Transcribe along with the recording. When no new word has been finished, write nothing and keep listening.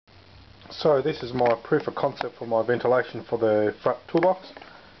So this is my proof of concept for my ventilation for the front toolbox.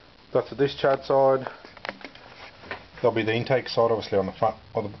 That's the discharge side. There'll be the intake side obviously on the front,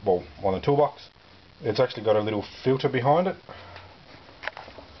 on the toolbox. It's actually got a little filter behind it.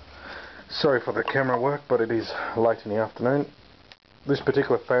 Sorry for the camera work, but it is late in the afternoon. This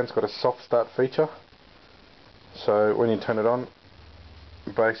particular fan's got a soft start feature, so when you turn it on,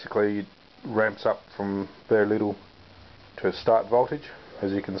 basically it ramps up from very little to a start voltage.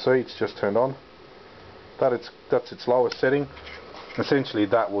 As you can see, it's just turned on. That's its lowest setting. Essentially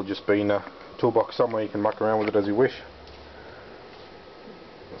that will just be in a toolbox somewhere. You can muck around with it as you wish.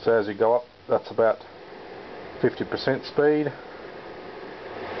 So as you go up, that's about 50% speed.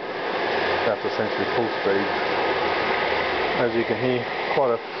 That's essentially full speed. As you can hear,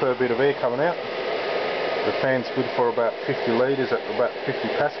 quite a fair bit of air coming out. The fan's good for about 50 litres at about 50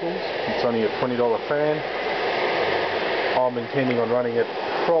 pascals. It's only a $20 fan. I'm intending on running it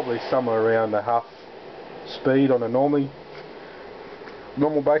probably somewhere around a half speed on a normal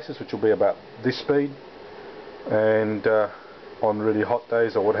basis, which will be about this speed, and on really hot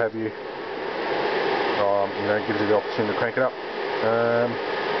days or what have you, it gives you the opportunity to crank it up.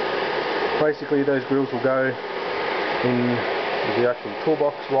 Basically those grills will go in the actual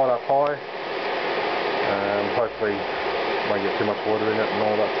toolbox right up high. Hopefully won't get too much water in it and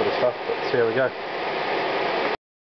all that sort of stuff, but see how we go.